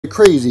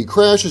Crazy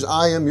Crashes.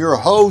 I am your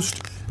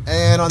host,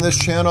 and on this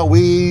channel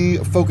we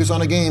focus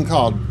on a game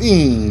called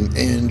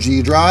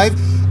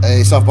BeamNG.Drive,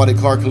 a soft body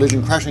car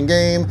collision crashing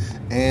game,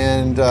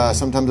 and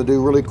sometimes I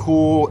do really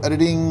cool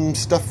editing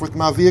stuff with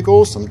my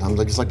vehicles. Sometimes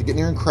I just like to get in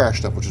here and crash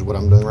stuff, which is what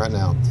I'm doing right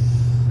now.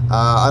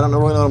 I don't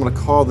really know what I'm going to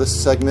call this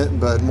segment,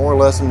 but more or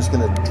less I'm just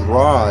going to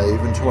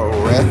drive until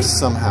it wrecks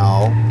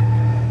somehow,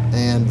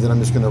 and then I'm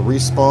just going to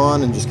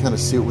respawn and just kind of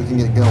see what we can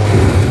get going.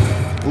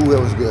 Ooh,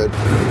 that was good.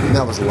 And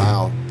that was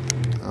loud.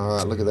 All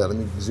right, look at that. Let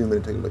me zoom in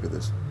and take a look at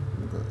this.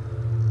 I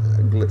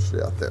glitched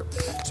it out there.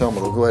 So I'm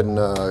going to go ahead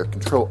and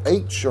Control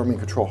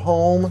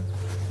Home.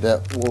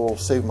 That will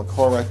save my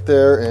car right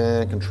there.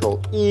 And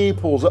Control E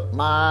pulls up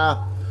my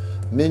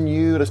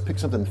menu. Let's pick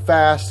something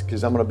fast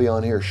because I'm going to be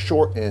on here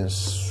short and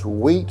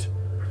sweet.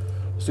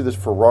 Let's do this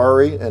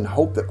Ferrari and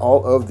hope that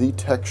all of the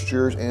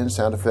textures and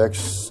sound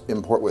effects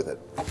import with it.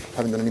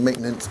 Haven't done any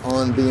maintenance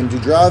on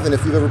BeamNG.Drive, and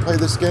if you've ever played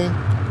this game,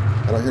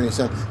 I don't hear any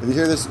sound. If you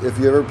hear this, if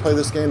you ever play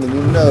this game, then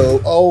you know,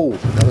 oh,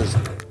 that was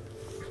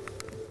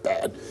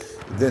bad.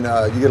 Then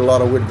you get a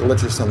lot of weird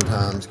glitches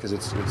sometimes because it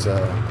just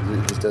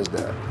does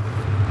that.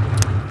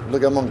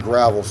 Look, I'm on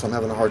gravel, so I'm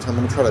having a hard time.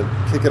 I'm gonna try to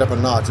kick it up a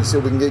notch and see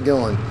if we can get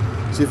going.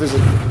 See if there's a,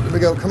 here we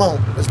go, come on,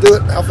 let's do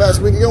it. How fast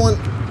can we get going?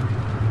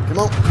 Come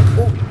on,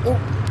 oh.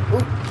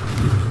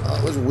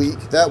 That was weak,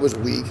 that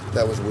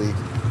was weak.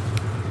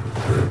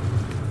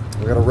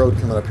 We got a road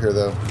coming up here,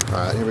 though. All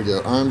right, here we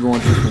go. I'm going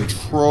to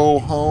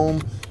Control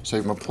Home,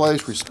 save my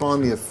place,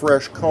 respawn me a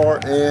fresh car,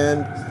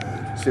 and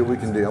see what we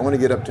can do. I want to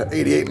get up to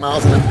 88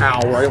 miles an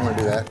hour. I don't want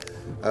to do that.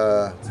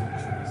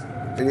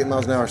 88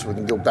 miles an hour so we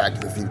can go back to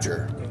the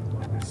future.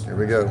 Here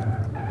we go.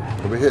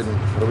 What are we hitting?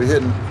 What are we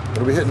hitting? What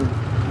are we hitting?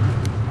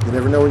 You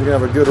never know when you're going to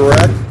have a good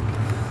wreck.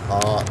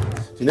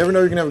 You never know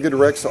you're going to have a good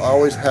wreck, so I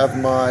always have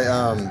my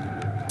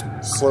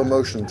slow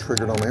motion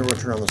triggered on me. Here, we're going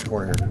to turn around this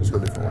corner here. Let's go a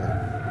different way.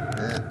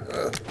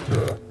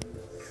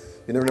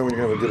 You never know when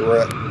you're going to have a good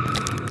wreck.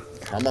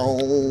 Come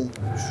on.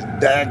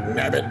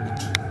 Dag-nabbit.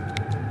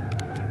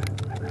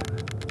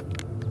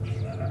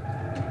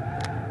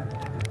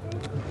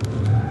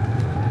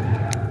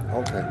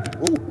 Okay.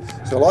 Ooh.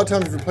 So a lot of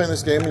times if you're playing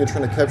this game and you're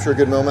trying to capture a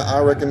good moment, I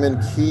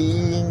recommend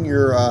keying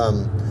your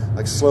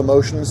like slow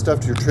motion and stuff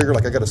to your trigger.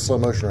 Like I got a slow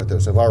motion right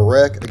there. So if I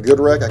wreck, a good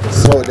wreck, I can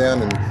slow it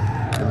down and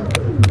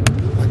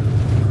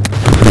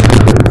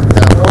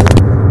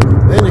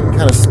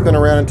kind of spin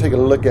around and take a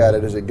look at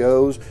it as it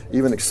goes.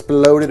 Even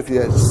explode it if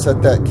you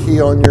set that key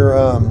on your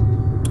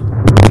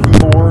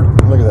keyboard.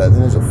 Look at that.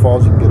 Then as it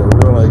falls, you can get a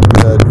really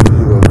good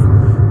view of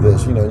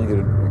this. You know, you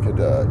could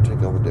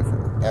take all the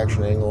different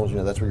action angles. You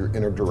know, that's where your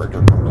inner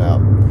director comes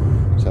out.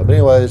 So, but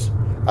anyways,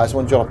 I just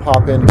want y'all to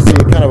pop in and see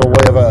kind of a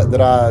way of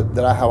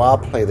how I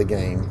play the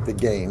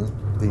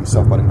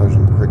soft body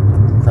collision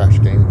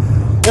crash game.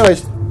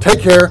 Anyways, take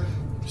care.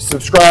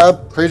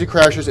 Subscribe, Crazy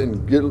Crashes,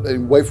 and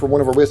wait for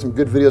one of our, we have some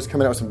good videos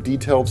coming out with some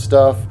detailed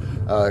stuff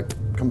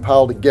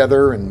compiled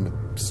together, and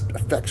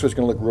effects are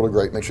going to look really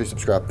great. Make sure you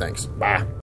subscribe. Thanks. Bye.